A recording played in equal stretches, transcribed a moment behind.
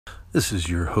This is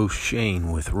your host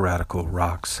Shane with Radical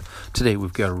Rocks. Today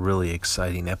we've got a really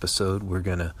exciting episode. We're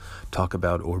going to talk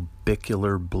about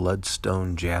orbicular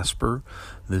bloodstone jasper.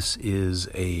 This is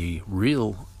a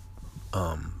real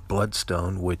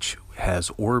bloodstone which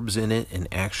has orbs in it and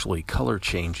actually color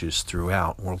changes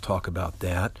throughout. We'll talk about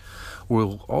that.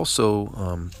 We'll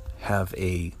also have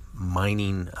a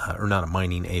lapidary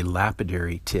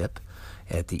tip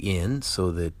at the end,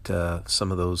 so that some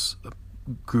of those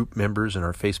group members in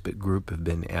our Facebook group have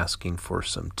been asking for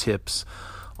some tips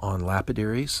on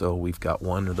lapidary, so we've got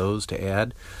one of those to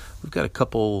add. We've got a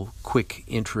couple quick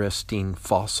interesting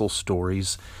fossil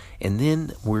stories, and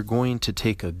then we're going to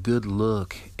take a good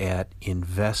look at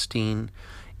investing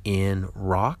in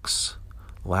rocks,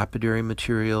 lapidary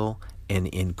material, and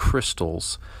in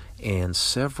crystals. And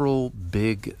several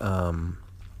big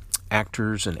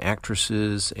actors and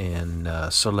actresses and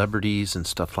celebrities and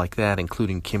stuff like that,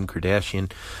 including Kim Kardashian,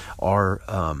 are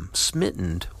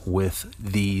smitten with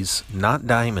these, not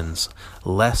diamonds,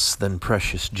 less than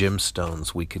precious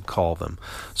gemstones, we could call them.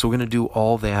 So we're going to do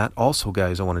all that. Also,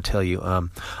 guys, I want to tell you,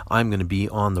 I'm going to be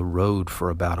on the road for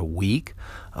about a week.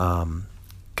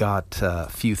 Got a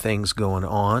few things going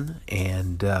on,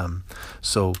 and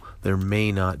so there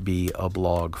may not be a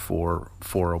blog for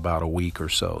about a week or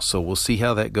so. So we'll see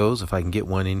how that goes. If I can get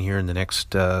one in here in the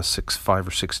next 5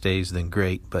 or 6 days, then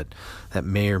great, but that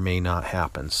may or may not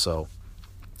happen. So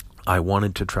I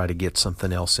wanted to try to get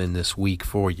something else in this week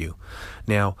for you.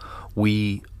 Now,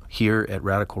 we here at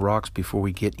Radical Rocks, before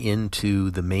we get into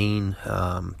the main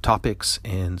topics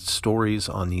and stories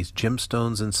on these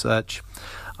gemstones and such,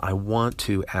 I want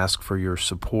to ask for your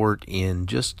support in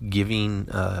just giving,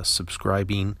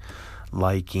 subscribing,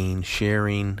 liking,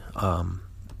 sharing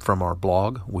from our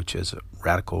blog, which is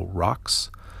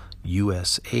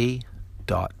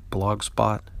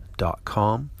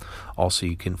radicalrocksusa.blogspot.com. Also,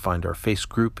 you can find our Facebook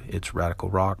group. It's Radical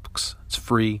Rocks. It's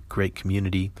free, great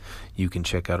community. You can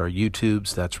check out our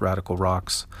YouTubes. That's Radical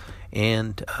Rocks.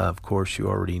 And, of course, you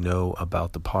already know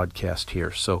about the podcast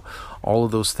here. So all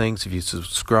of those things, if you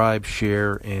subscribe,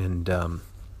 share, and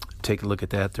take a look at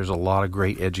that, there's a lot of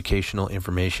great educational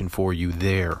information for you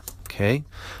there. Okay?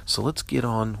 So let's get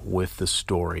on with the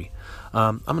story.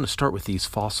 I'm going to start with these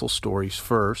fossil stories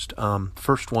first.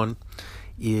 First one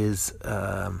is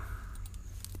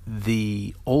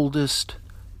the oldest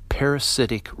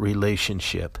parasitic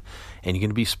relationship. And you're going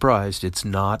to be surprised, it's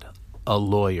not a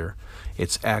lawyer.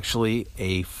 It's actually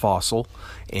a fossil,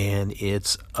 and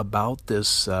it's about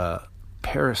this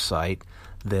parasite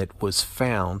that was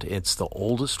found. It's the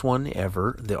oldest one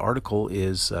ever. The article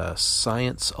is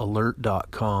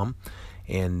sciencealert.com,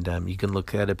 and you can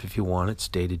look that up if you want. It's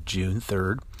dated June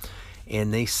 3rd.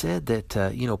 And they said that,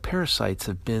 parasites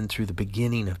have been through the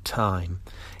beginning of time.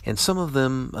 And some of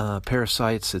them,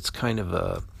 parasites, it's kind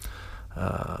of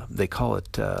they call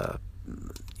it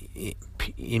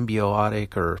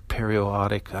symbiotic or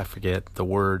periotic, I forget the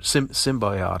word,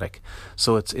 symbiotic.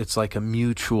 So it's like a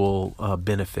mutual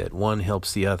benefit. One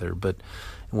helps the other. But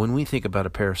when we think about a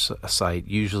parasite,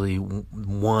 usually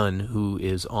one who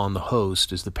is on the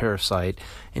host is the parasite,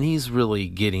 and he's really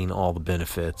getting all the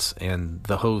benefits, and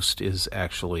the host is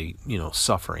actually,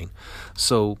 suffering.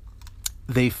 So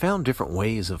they found different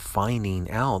ways of finding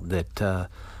out that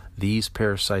these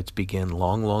parasites began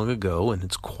long, long ago, and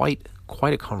it's quite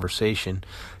a conversation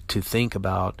to think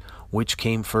about which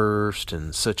came first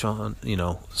and such on,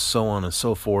 so on and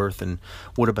so forth. And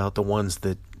what about the ones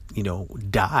that,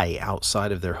 die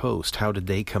outside of their host? How did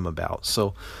they come about?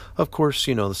 So, of course,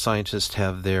 the scientists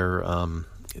have their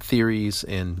theories,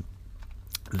 and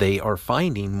they are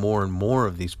finding more and more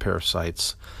of these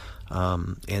parasites,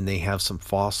 and they have some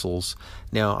fossils.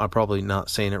 Now, I'm probably not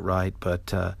saying it right,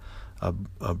 but a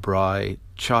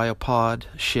brachypod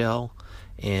shell,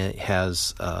 and it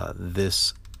has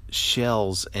this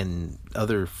shells and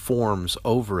other forms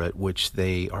over it, which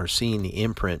they are seeing the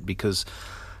imprint, because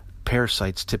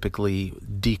parasites typically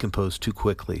decompose too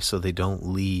quickly, so they don't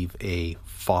leave a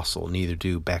fossil. Neither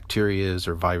do bacterias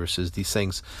or viruses. These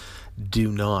things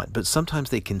do not, but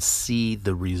sometimes they can see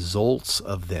the results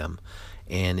of them.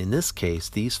 And in this case,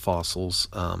 these fossils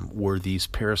were these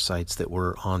parasites that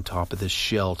were on top of this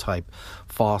shell-type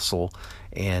fossil,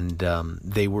 and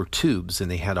they were tubes,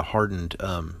 and they had a hardened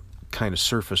kind of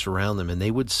surface around them, and they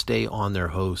would stay on their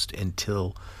host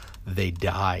until they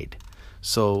died.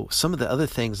 So some of the other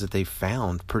things that they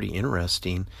found pretty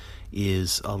interesting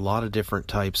is a lot of different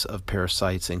types of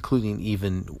parasites, including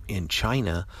even in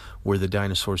China, where the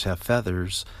dinosaurs have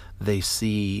feathers. They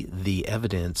see the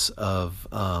evidence of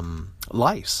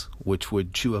lice, which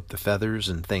would chew up the feathers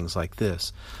and things like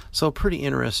this. So a pretty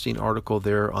interesting article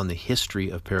there on the history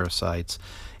of parasites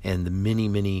and the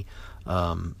many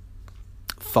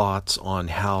thoughts on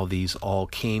how these all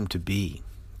came to be.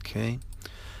 Okay.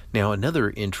 Now another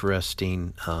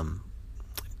interesting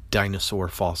dinosaur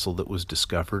fossil that was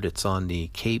discovered. It's on the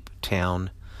Cape Town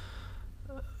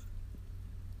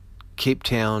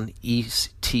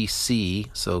ETC,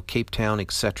 so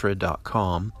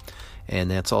CapetownEtc.com,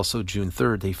 and that's also June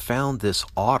 3rd. They found this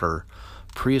otter,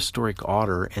 prehistoric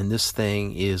otter, and this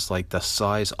thing is like the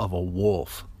size of a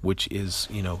wolf, which is,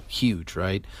 huge,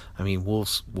 right? I mean,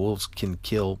 wolves can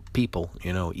kill people,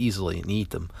 easily and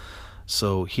eat them.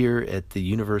 So here at the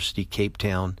University Cape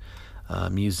Town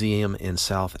Museum in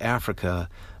South Africa,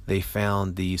 they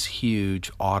found these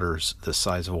huge otters the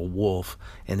size of a wolf,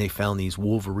 and they found these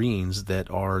wolverines that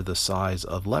are the size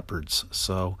of leopards.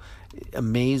 So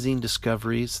amazing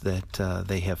discoveries that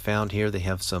they have found here. They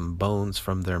have some bones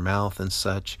from their mouth and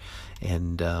such,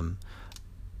 and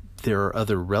there are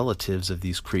other relatives of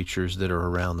these creatures that are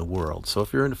around the world. So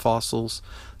if you're into fossils,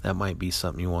 that might be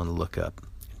something you want to look up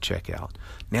and check out.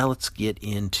 Now let's get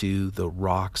into the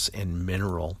rocks and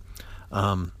mineral.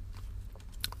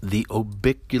 The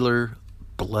orbicular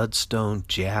bloodstone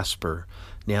jasper.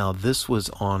 Now this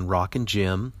was on Rock and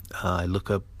Gem. I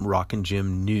look up Rock and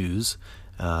Gem news.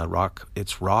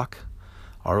 It's Rock,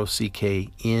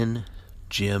 ROCKN,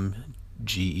 Gem,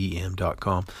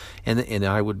 GEM.com, and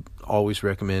I would always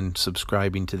recommend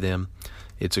subscribing to them.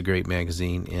 It's a great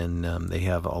magazine, and they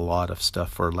have a lot of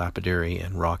stuff for lapidary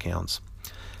and rockhounds.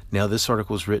 Now this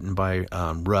article was written by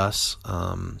Russ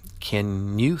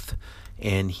Kenyuth,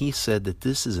 and he said that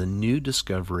this is a new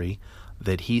discovery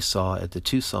that he saw at the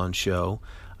Tucson show.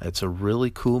 It's a really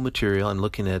cool material. I'm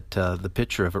looking at the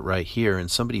picture of it right here,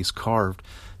 and somebody's carved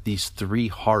these 3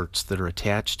 hearts that are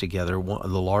attached together,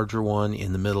 the larger one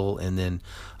in the middle and then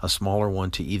a smaller one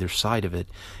to either side of it.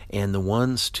 And the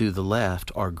ones to the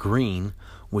left are green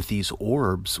with these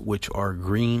orbs, which are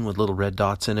green with little red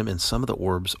dots in them, and some of the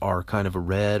orbs are kind of a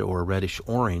red or a reddish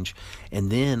orange.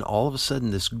 And then all of a sudden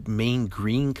this main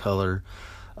green color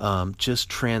just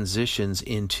transitions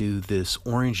into this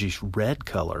orangish red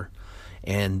color.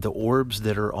 And the orbs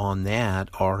that are on that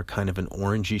are kind of an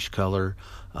orangish color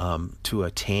to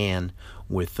a tan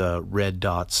with red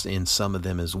dots in some of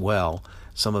them as well.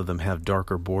 Some of them have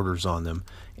darker borders on them,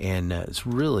 and it's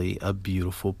really a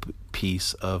beautiful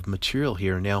piece of material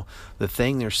here. Now, the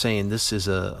thing they're saying, this is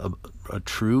a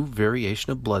true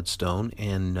variation of bloodstone,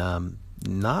 and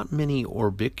not many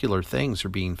orbicular things are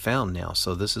being found now,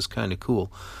 so this is kind of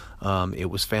cool. It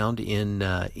was found in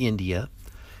India,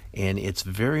 and it's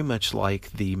very much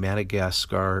like the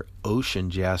Madagascar ocean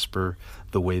jasper,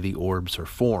 the way the orbs are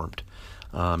formed.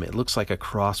 It looks like a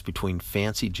cross between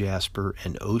fancy jasper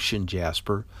and ocean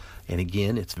jasper, and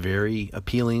again, it's very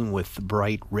appealing with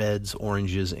bright reds,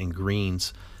 oranges, and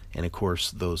greens, and of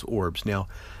course those orbs. Now,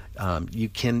 you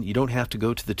don't have to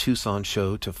go to the Tucson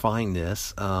show to find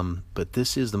this, but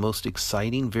this is the most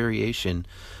exciting variation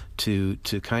to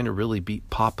kind of really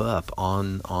pop up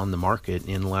on the market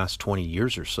in the last 20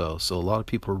 years or so. So a lot of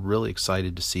people are really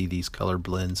excited to see these color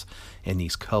blends and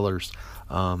these colors,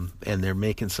 and they're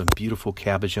making some beautiful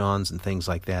cabochons and things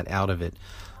like that out of it.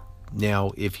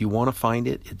 Now, if you want to find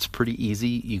it, it's pretty easy.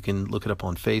 You can look it up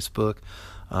on Facebook,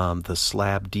 the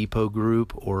Slab Depot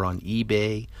group, or on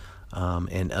eBay,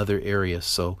 and other areas.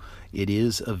 So it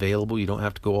is available. You don't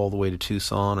have to go all the way to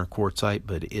Tucson or Quartzsite,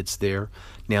 but it's there.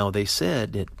 Now, they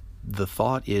said that the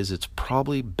thought is it's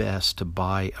probably best to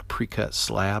buy a pre-cut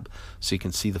slab so you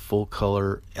can see the full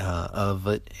color of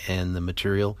it and the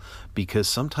material, because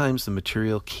sometimes the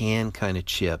material can kind of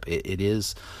chip.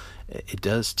 It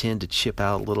does tend to chip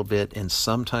out a little bit, and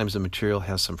sometimes the material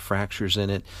has some fractures in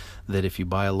it that if you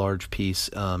buy a large piece,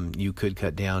 you could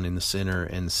cut down in the center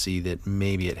and see that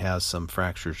maybe it has some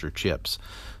fractures or chips.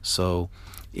 So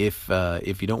if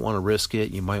you don't want to risk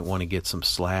it, you might want to get some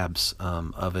slabs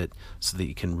of it so that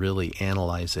you can really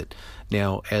analyze it.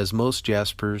 Now, as most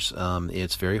jaspers,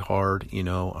 it's very hard,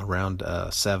 around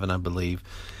 7, I believe,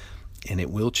 and it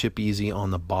will chip easy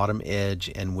on the bottom edge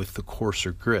and with the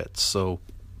coarser grits. So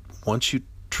once you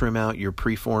trim out your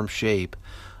preformed shape,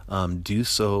 do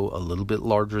so a little bit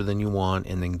larger than you want,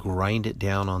 and then grind it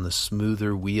down on the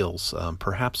smoother wheels,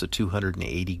 perhaps a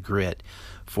 280 grit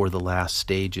for the last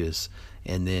stages,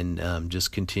 and then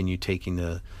just continue taking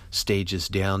the stages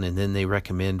down. And then they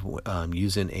recommend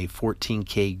using a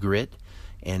 14K grit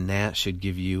and that should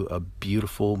give you a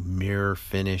beautiful mirror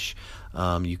finish.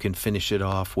 You can finish it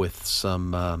off with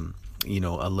some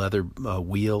a leather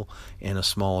wheel and a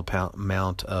small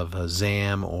amount of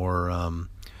ZAM or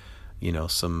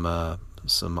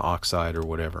some oxide or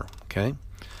whatever. Okay,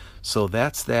 so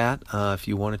that's that. If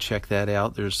you want to check that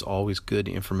out, there's always good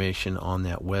information on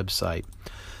that website.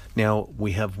 Now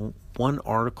we have one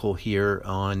article here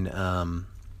on.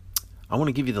 I want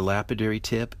to give you the lapidary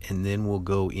tip, and then we'll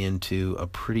go into a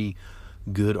pretty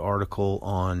good article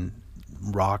on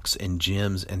rocks and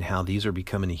gems and how these are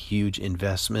becoming a huge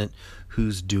investment,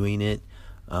 who's doing it.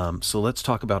 So let's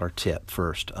talk about our tip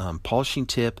first. Polishing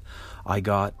tip I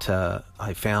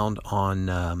found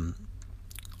on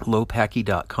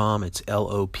Lopaki.com. It's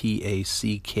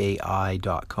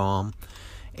LOPACKI.com,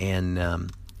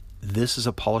 and this is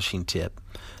a polishing tip.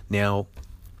 Now,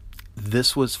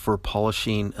 this was for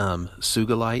polishing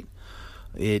Sugilite.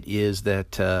 It is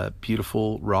that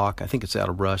beautiful rock. I think it's out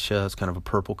of Russia. It's kind of a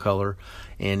purple color,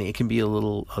 and it can be a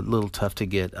little tough to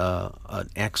get an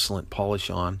excellent polish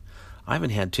on. I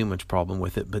haven't had too much problem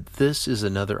with it, but this is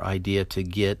another idea to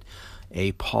get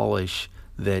a polish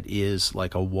that is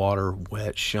like a water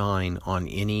wet shine on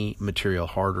any material,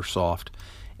 hard or soft,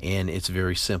 and it's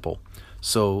very simple.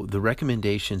 So the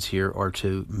recommendations here are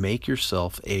to make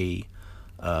yourself an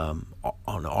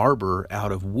arbor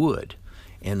out of wood,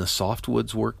 and the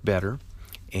softwoods work better.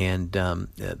 And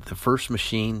the first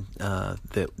machine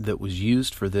that was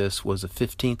used for this was a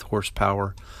 15th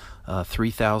horsepower,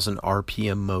 3,000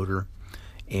 RPM motor,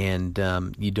 and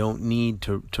you don't need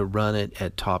to run it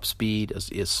at top speed. As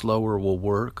slower will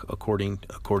work according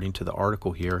to the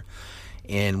article here.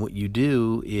 And what you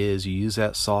do is you use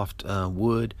that soft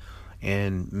wood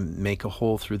and make a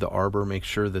hole through the arbor. Make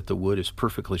sure that the wood is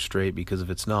perfectly straight, because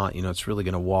if it's not, it's really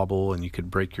going to wobble and you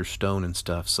could break your stone and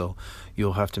stuff. So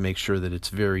you'll have to make sure that it's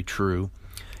very true.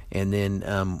 And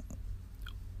then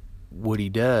what he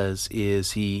does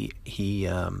is he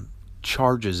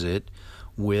charges it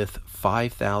with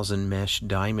 5,000 mesh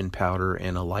diamond powder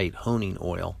and a light honing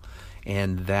oil,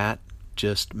 and that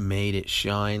just made it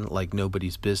shine like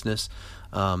nobody's business.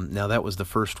 Now that was the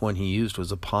first one he used,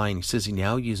 was a pine. He says he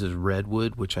now uses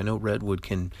redwood, which I know redwood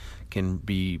can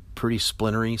be pretty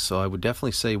splintery, so I would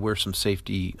definitely say wear some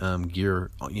safety gear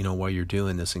while you're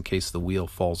doing this, in case the wheel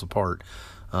falls apart.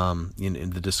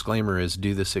 The disclaimer is,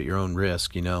 do this at your own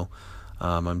risk.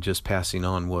 I'm just passing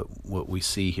on what we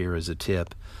see here as a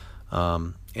tip.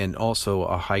 And also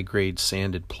a high grade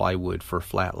sanded plywood for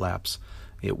flat laps.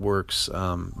 It works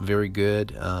very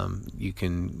good. You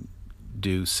can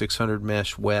do 600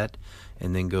 mesh wet,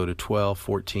 and then go to 12,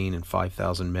 14, and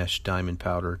 5,000 mesh diamond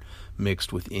powder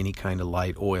mixed with any kind of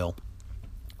light oil.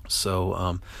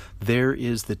 So there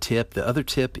is the tip. The other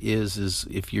tip is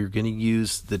if you're going to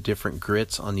use the different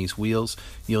grits on these wheels,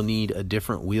 you'll need a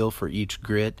different wheel for each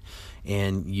grit,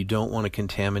 and you don't want to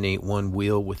contaminate one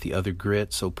wheel with the other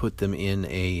grit, so put them in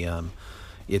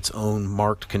its own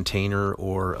marked container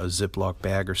or a Ziploc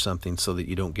bag or something, so that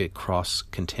you don't get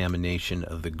cross-contamination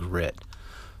of the grit.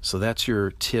 So that's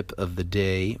your tip of the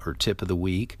day, or tip of the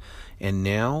week. And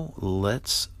now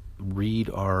let's read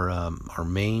our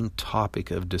main topic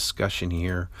of discussion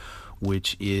here,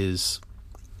 which is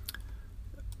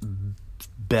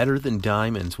better than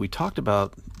diamonds. We talked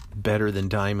about better than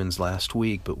diamonds last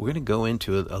week, but we're going to go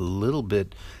into it a little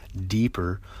bit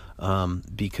deeper,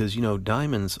 because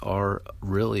diamonds are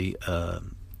really a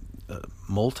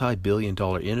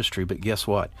multi-billion-dollar industry. But guess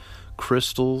what?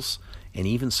 Crystals and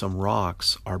even some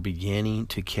rocks are beginning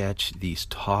to catch these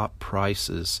top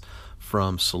prices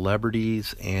from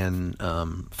celebrities and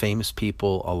famous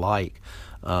people alike.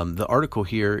 The article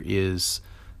here is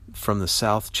from the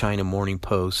South China Morning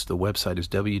Post. The website is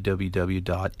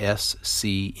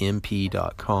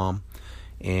www.scmp.com.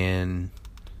 And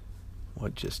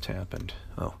what just happened?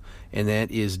 And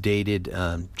that is dated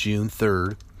June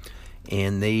 3rd.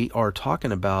 And they are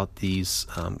talking about these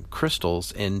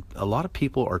crystals, and a lot of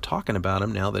people are talking about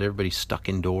them now that everybody's stuck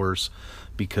indoors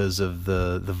because of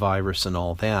the virus and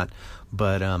all that.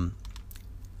 But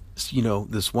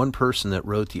this one person that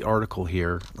wrote the article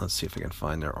here, let's see if I can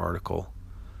find their article.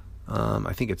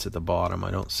 I think it's at the bottom.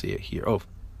 I don't see it here. Oh,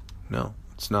 no,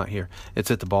 it's not here.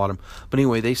 It's at the bottom. But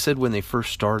anyway, they said when they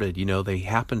first started, they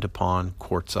happened upon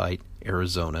quartzite,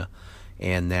 Arizona,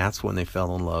 and that's when they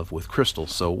fell in love with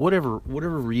crystals. So whatever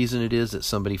reason it is that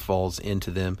somebody falls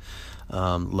into them,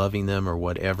 loving them or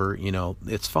whatever,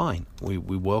 it's fine. We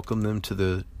welcome them to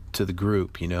the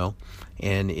group,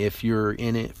 And if you're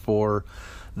in it for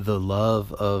the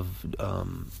love of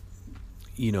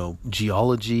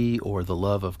geology or the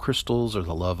love of crystals or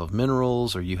the love of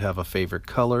minerals, or you have a favorite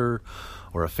color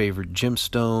or a favorite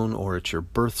gemstone, or it's your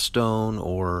birthstone,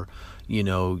 or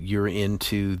you're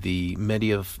into the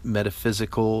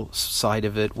metaphysical side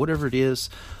of it, whatever it is,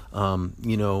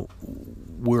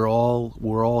 we're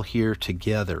all here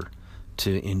together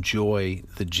to enjoy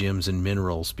the gems and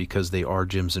minerals, because they are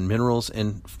gems and minerals,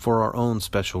 and for our own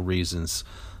special reasons.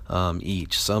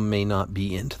 Each. Some may not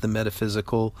be into the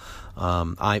metaphysical.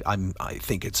 I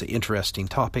think it's an interesting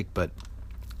topic, but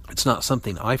it's not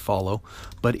something I follow.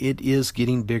 But it is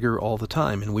getting bigger all the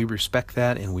time, and we respect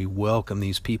that, and we welcome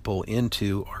these people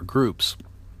into our groups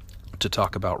to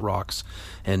talk about rocks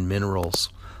and minerals,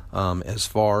 as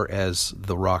far as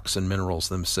the rocks and minerals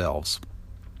themselves.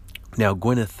 Now,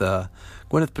 Gwyneth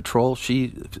Patrol,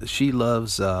 she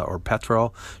loves, or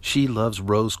Patrol, she loves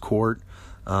rose quartz.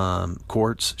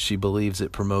 She believes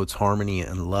it promotes harmony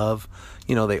and love.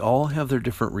 They all have their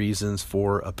different reasons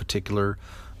for a particular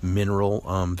mineral.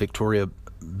 Victoria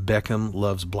Beckham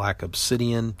loves black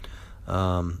obsidian.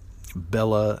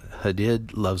 Bella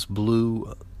Hadid loves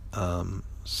blue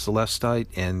celestite,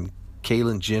 and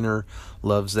Caitlyn Jenner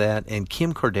loves that. And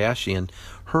Kim Kardashian,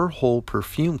 her whole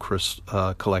perfume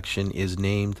collection is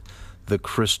named the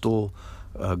Crystal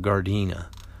Gardenia.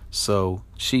 So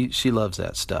she loves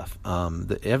that stuff.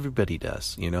 Everybody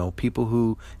does. People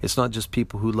who, it's not just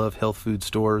people who love health food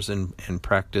stores and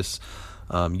practice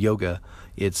yoga.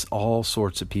 It's all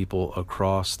sorts of people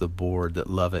across the board that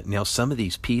love it. Now, some of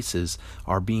these pieces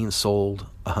are being sold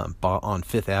on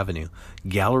Fifth Avenue.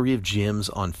 Gallery of Gems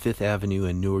on Fifth Avenue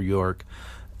in New York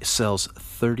sells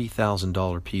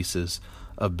 $30,000 pieces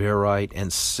of barite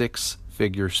and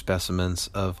six-figure specimens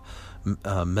of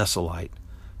mesolite.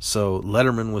 So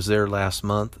Letterman was there last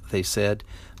month, they said,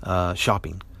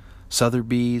 shopping.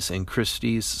 Sotheby's and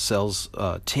Christie's sells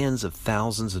tens of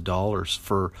thousands of dollars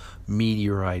for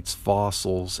meteorites,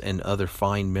 fossils, and other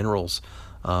fine minerals.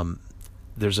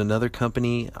 There's another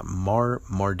company,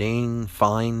 Mardane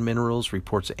Fine Minerals,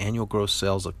 reports annual gross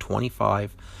sales of $25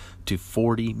 to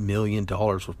 $40 million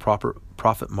with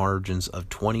profit margins of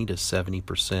 20 to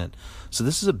 70%. So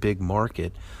this is a big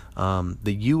market. The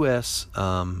U.S.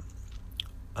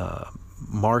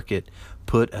 Market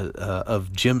put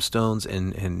of gemstones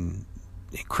and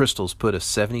crystals put a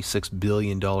 $76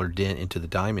 billion dent into the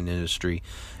diamond industry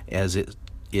as it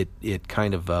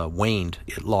kind of waned.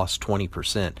 It lost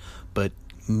 20%. But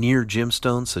near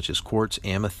gemstones such as quartz,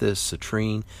 amethyst,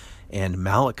 citrine, and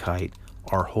malachite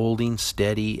are holding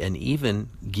steady and even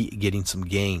getting some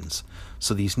gains.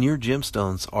 So these near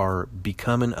gemstones are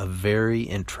becoming a very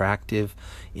attractive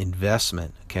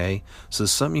investment, okay? So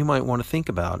something you might want to think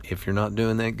about. If you're not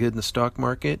doing that good in the stock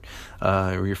market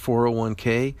or your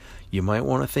 401k, you might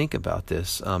want to think about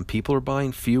this. People are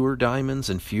buying fewer diamonds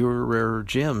and fewer rare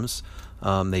gems,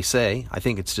 they say. I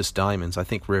think it's just diamonds. I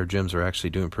think rare gems are actually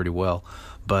doing pretty well.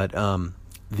 But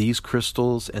these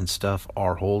crystals and stuff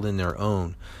are holding their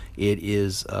own. It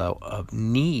is a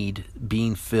need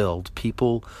being filled.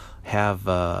 People have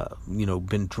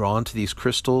been drawn to these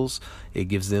crystals. It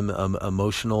gives them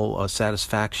emotional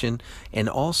satisfaction, and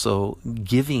also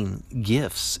giving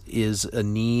gifts is a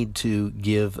need to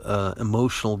give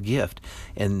emotional gift,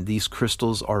 and these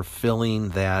crystals are filling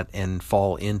that and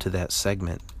fall into that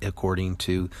segment according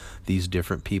to these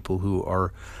different people who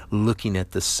are looking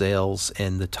at the sales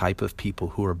and the type of people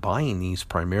who are buying these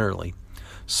primarily.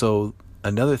 So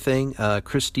another thing,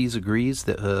 Christie's agrees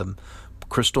that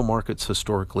crystal market's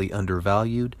historically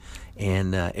undervalued,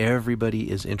 and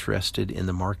everybody is interested in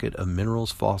the market of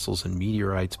minerals, fossils, and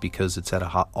meteorites because it's at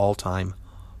a all-time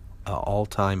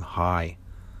high.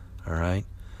 All right.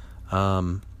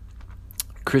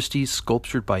 Christie's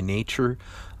Sculptured by Nature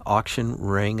auction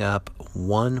rang up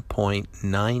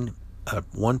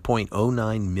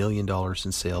 $1.09 million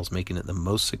in sales, making it the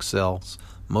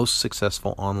most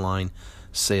successful online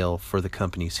sale for the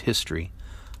company's history.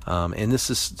 And this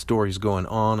story's going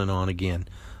on and on again.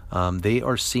 They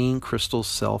are seeing crystals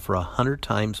sell for 100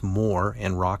 times more,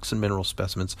 and rocks and mineral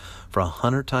specimens for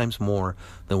 100 times more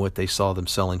than what they saw them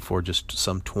selling for just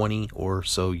some 20 or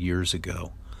so years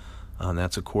ago.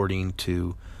 That's according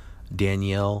to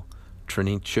Danielle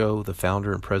Trinicho, the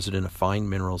founder and president of Fine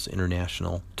Minerals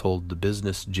International, told the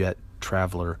Business Jet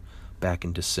Traveler back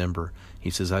in December. He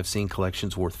says, I've seen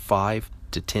collections worth 5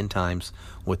 to 10 times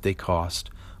what they cost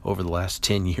over the last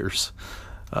 10 years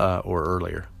or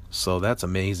earlier. So that's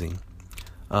amazing.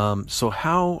 So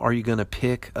how are you going to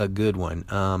pick a good one?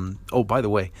 Oh, by the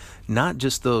way, not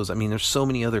just those. I mean, there's so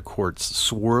many other quartz.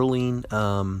 Swirling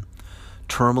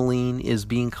tourmaline is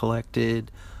being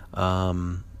collected.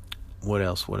 What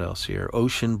else here?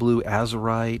 Ocean blue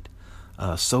azurite.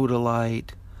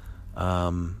 sodalite,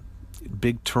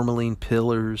 big tourmaline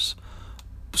pillars,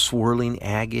 swirling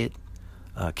agate,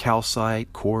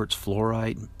 calcite, quartz,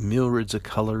 fluorite, myriads of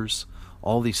colors.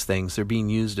 All these things, they're being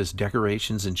used as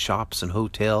decorations in shops and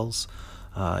hotels.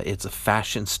 It's a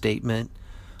fashion statement.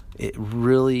 It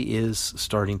really is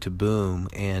starting to boom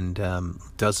and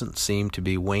doesn't seem to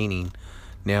be waning.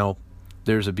 Now,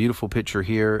 there's a beautiful picture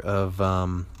here of,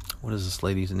 what is this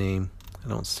lady's name? I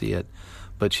don't see it.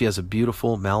 But she has a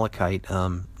beautiful malachite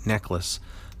necklace,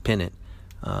 pendant,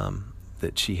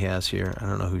 that she has here. I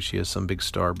don't know who she is, some big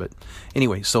star. But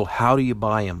anyway, so how do you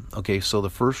buy them? Okay, so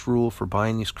the first rule for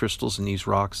buying these crystals and these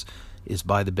rocks is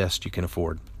buy the best you can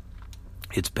afford.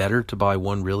 It's better to buy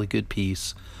one really good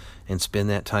piece and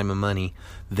spend that time and money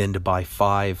than to buy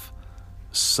 5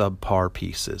 subpar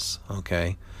pieces,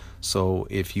 okay? So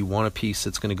if you want a piece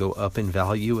that's going to go up in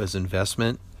value as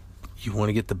investment, you want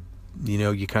to get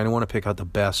you kind of want to pick out the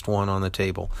best one on the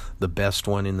table, the best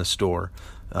one in the store,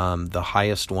 the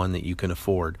highest one that you can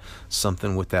afford,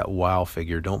 something with that wow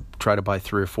figure. Don't try to buy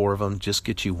 3 or 4 of them. Just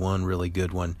get you one really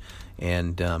good one.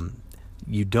 And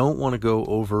you don't want to go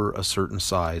over a certain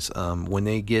size. When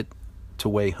they get to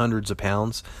weigh hundreds of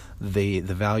pounds, the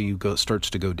value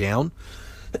starts to go down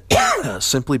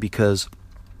simply because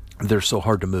they're so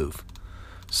hard to move.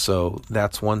 So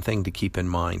that's one thing to keep in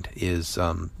mind is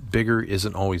bigger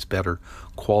isn't always better.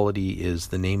 Quality is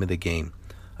the name of the game.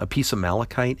 A piece of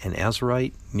malachite and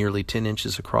azurite, nearly 10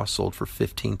 inches across, sold for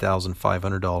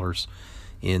 $15,500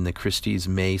 in the Christie's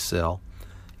May sale.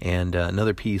 And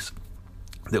another piece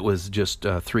that was just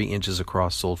 3 inches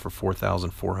across sold for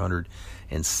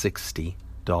 $4,460.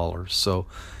 So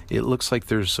it looks like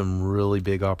there's some really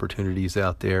big opportunities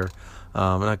out there.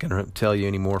 I'm not going to tell you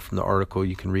any more from the article.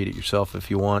 You can read it yourself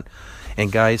if you want.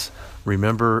 And guys,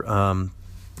 remember,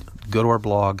 go to our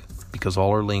blog, because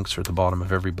all our links are at the bottom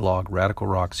of every blog,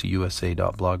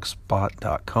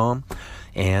 radicalrocksusa.blogspot.com.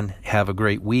 And have a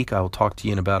great week. I will talk to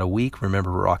you in about a week.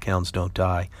 Remember, rockhounds don't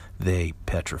die, they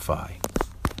petrify.